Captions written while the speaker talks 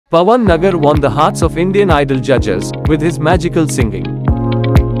Pawan Nagar won the hearts of Indian Idol judges with his magical singing.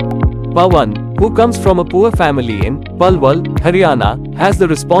 Pawan, who comes from a poor family in Palwal, Haryana, has the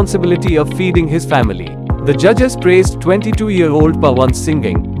responsibility of feeding his family. The judges praised 22-year-old Pawan's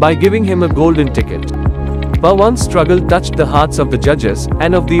singing by giving him a golden ticket. Pawan's struggle touched the hearts of the judges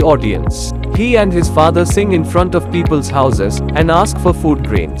and of the audience. He and his father sing in front of people's houses and ask for food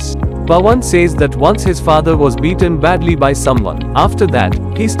grains. Pawan says that once his father was beaten badly by someone. After that,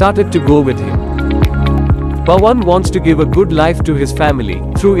 he started to go with him. Pawan wants to give a good life to his family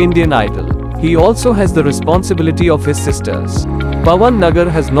through Indian Idol. He also has the responsibility of his sisters. Pawan Nagar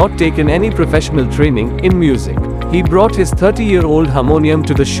has not taken any professional training in music. He brought his 30-year-old harmonium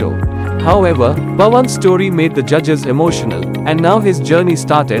to the show. However, Pawan's story made the judges emotional, and now his journey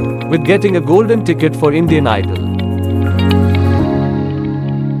started with getting a golden ticket for Indian Idol.